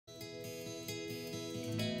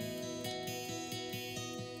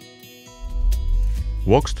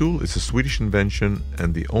Walkstool is a Swedish invention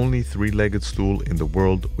and the only three-legged stool in the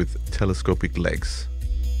world with telescopic legs.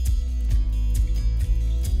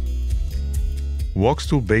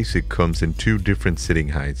 Walkstool Basic comes in two different sitting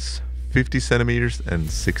heights, 50 centimeters and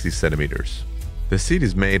 60 centimeters. The seat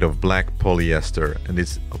is made of black polyester and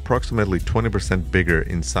is approximately 20% bigger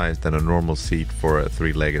in size than a normal seat for a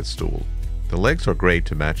three-legged stool. The legs are gray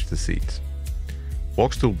to match the seat.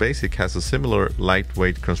 Walkstool Basic has a similar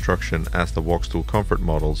lightweight construction as the Walkstool Comfort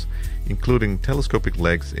models, including telescopic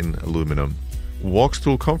legs in aluminum.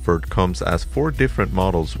 Walkstool Comfort comes as 4 different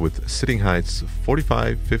models with sitting heights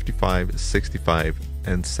 45, 55, 65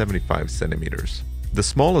 and 75 centimeters. The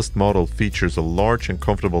smallest model features a large and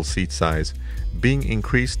comfortable seat size, being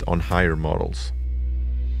increased on higher models.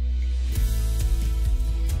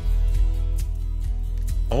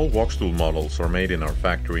 All Walkstool models are made in our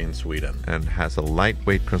factory in Sweden and has a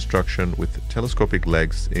lightweight construction with telescopic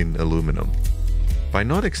legs in aluminum. By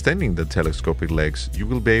not extending the telescopic legs, you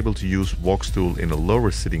will be able to use Walkstool in a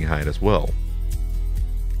lower sitting height as well.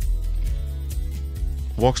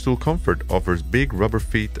 Walkstool Comfort offers big rubber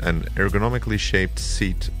feet and ergonomically shaped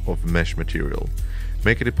seat of mesh material,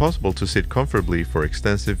 making it possible to sit comfortably for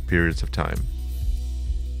extensive periods of time.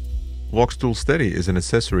 Walkstool Steady is an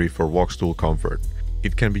accessory for Walkstool Comfort.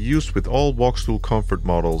 It can be used with all Walkstool Comfort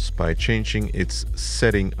models by changing its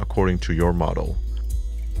setting according to your model.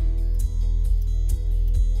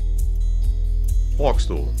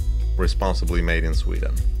 Walkstool, responsibly made in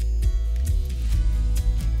Sweden.